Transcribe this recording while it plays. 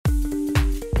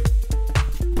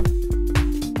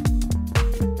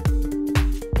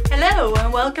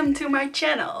and welcome to my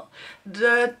channel.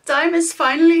 The time is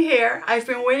finally here. I've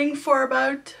been waiting for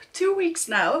about 2 weeks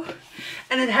now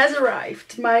and it has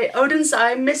arrived. My Oden's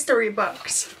Eye mystery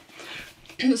box.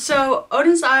 So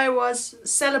Oden's Eye was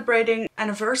celebrating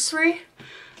anniversary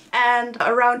and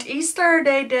around Easter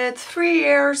they did 3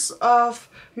 years of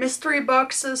mystery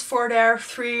boxes for their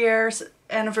 3 years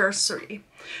anniversary.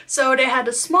 So they had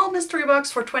a small mystery box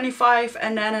for 25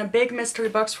 and then a big mystery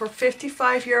box for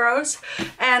 55 euros.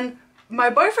 And my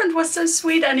boyfriend was so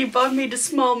sweet and he bought me the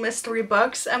small mystery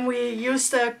box and we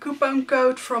used a coupon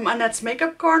code from Annette's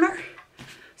Makeup Corner.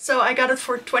 So I got it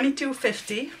for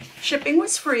 22.50. Shipping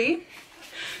was free.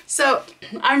 So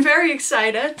I'm very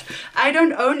excited. I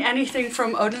don't own anything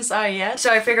from Oden's Eye yet, so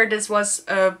I figured this was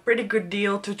a pretty good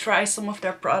deal to try some of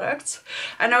their products.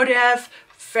 I know they have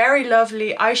very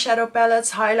lovely eyeshadow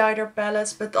palettes, highlighter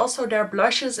palettes, but also their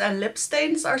blushes and lip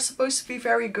stains are supposed to be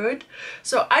very good.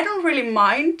 So I don't really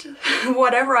mind.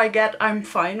 Whatever I get, I'm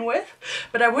fine with.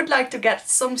 But I would like to get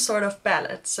some sort of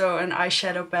palette. So an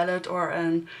eyeshadow palette or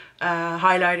an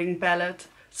highlighting palette.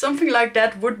 Something like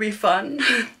that would be fun.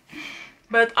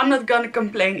 But I'm not gonna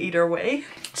complain either way.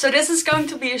 So this is going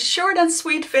to be a short and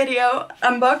sweet video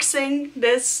unboxing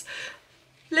this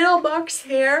little box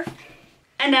here.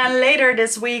 And then later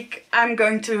this week I'm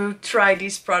going to try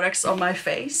these products on my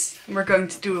face. We're going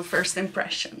to do first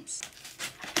impressions.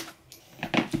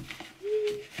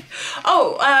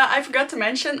 Oh, I forgot to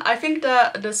mention, I think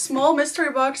the small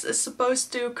mystery box is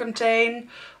supposed to contain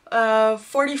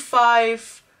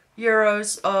 45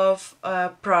 euros of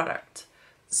product.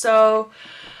 So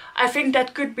I think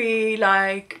that could be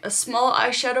like a small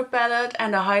eyeshadow palette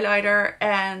and a highlighter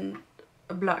and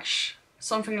a blush.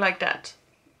 Something like that.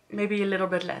 Maybe a little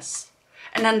bit less.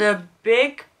 And then the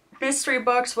big mystery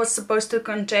box was supposed to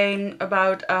contain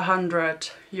about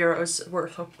 100 euros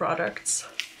worth of products.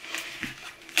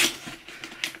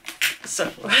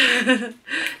 So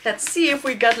let's see if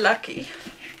we got lucky.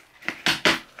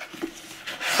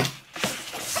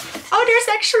 Oh, there's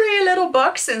actually a little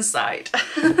box inside.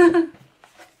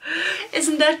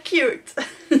 Isn't that cute?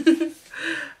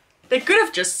 They could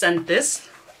have just sent this,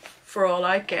 for all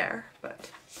I care,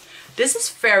 but this is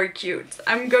very cute.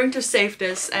 I'm going to save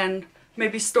this and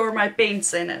maybe store my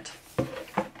paints in it.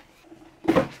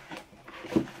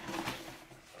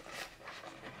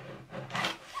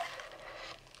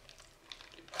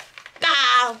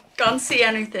 Ah, can't see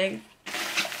anything.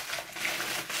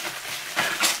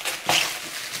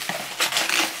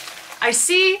 I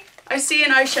see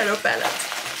an eyeshadow palette.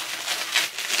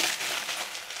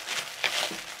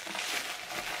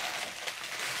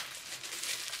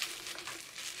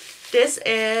 This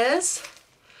is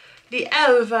the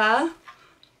Elva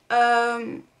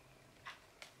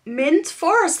Mint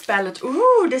Forest palette.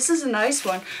 Ooh, this is a nice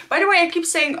one. By the way, I keep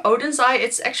saying Oden's Eye.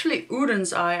 It's actually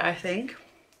Oden's Eye, I think.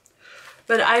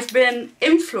 But I've been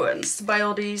influenced by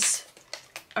all these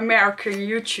American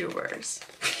YouTubers.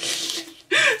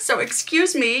 So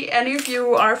excuse me, any of you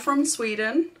who are from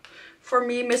Sweden, for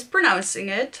me mispronouncing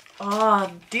it.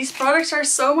 Oh, these products are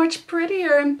so much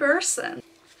prettier in person.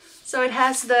 So it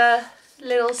has the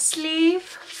little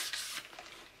sleeve.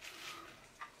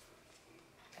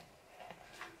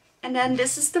 And then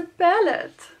this is the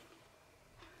palette.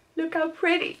 Look how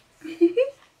pretty.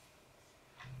 It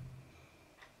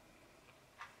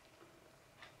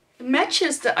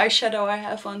matches the eyeshadow I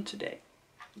have on today.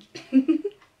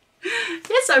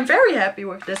 Yes, I'm very happy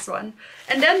with this one.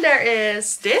 And then there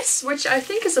is this, which I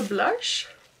think is a blush.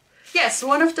 Yes,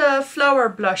 one of the flower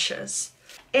blushes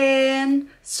in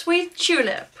Sweet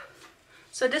Tulip.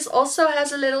 So this also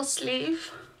has a little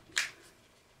sleeve.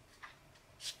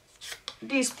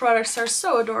 These products are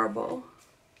so adorable.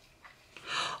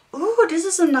 Ooh, this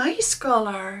is a nice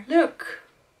color. Look.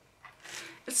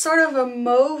 It's sort of a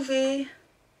mauvey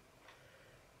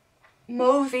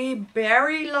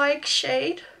berry-like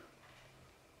shade.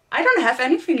 I don't have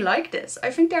anything like this.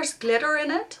 I think there's glitter in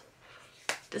it.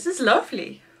 This is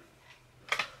lovely.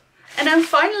 And then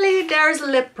finally there's a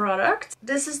lip product.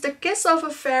 This is the Kiss of a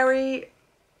Fairy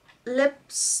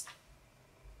lips.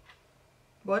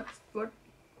 What?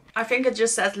 I think it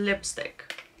just says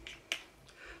lipstick.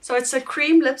 So it's a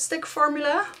cream lipstick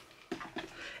formula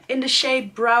in the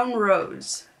shade Brown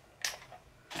Rose,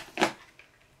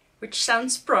 which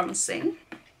sounds promising.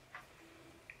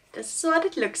 This is what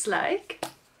it looks like.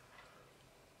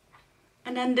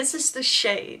 And then this is the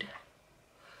shade.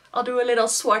 I'll do a little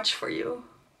swatch for you.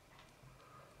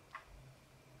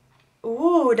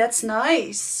 Ooh, that's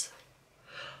nice.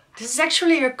 This is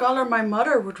actually a color my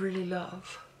mother would really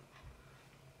love.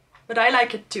 But I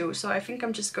like it too, so I think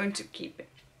I'm just going to keep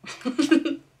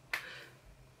it.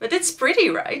 But it's pretty,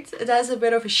 right? It has a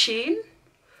bit of a sheen.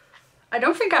 I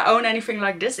don't think I own anything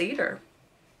like this either.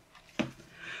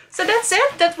 So that's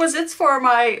it. That was it for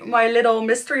my little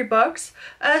mystery box.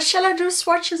 Shall I do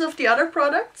swatches of the other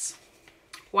products?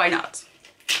 Why not?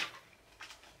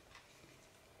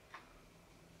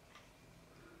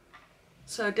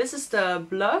 So this is the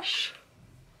blush.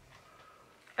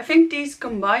 I think these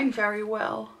combine very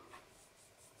well.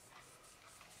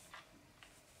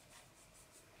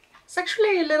 It's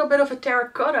actually a little bit of a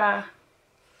terracotta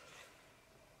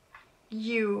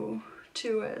hue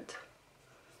to it.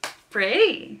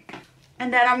 Pretty.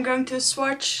 And then I'm going to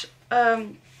swatch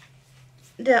the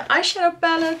eyeshadow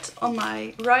palette on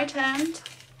my right hand.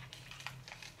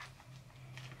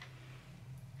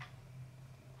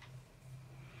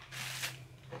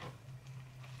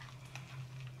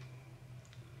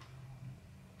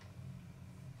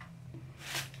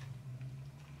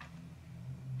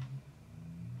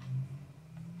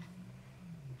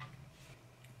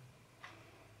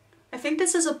 I think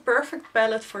this is a perfect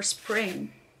palette for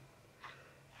spring.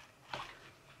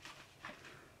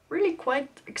 Really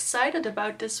quite excited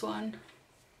about this one.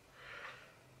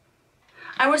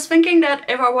 I was thinking that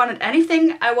if I wanted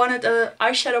anything, I wanted an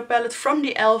eyeshadow palette from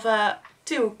the Elva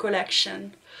 2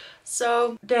 collection.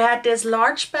 So they had this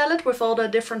large palette with all the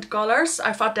different colors.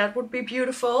 I thought that would be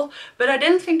beautiful, but I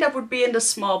didn't think that would be in the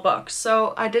small box.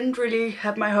 So I didn't really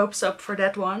have my hopes up for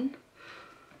that one.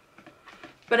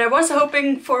 But I was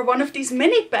hoping for one of these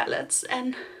mini palettes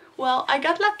and, well, I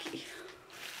got lucky.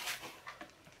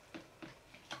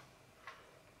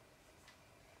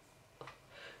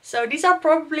 So these are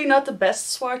probably not the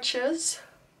best swatches.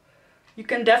 You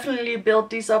can definitely build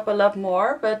these up a lot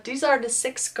more, but these are the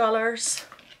 6 colors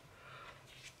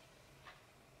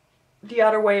the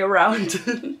other way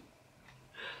around.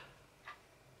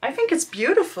 I think it's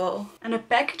beautiful. And the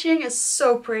packaging is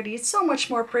so pretty. It's so much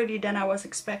more pretty than I was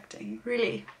expecting.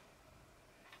 Really,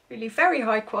 really very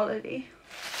high quality.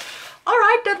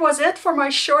 Alright, that was it for my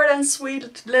short and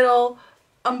sweet little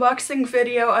unboxing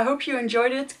video. I hope you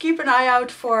enjoyed it. Keep an eye out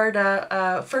for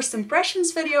the first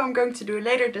impressions video I'm going to do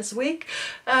later this week.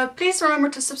 Please remember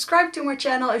to subscribe to my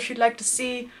channel if you'd like to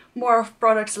see more of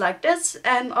products like this,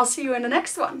 and I'll see you in the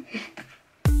next one.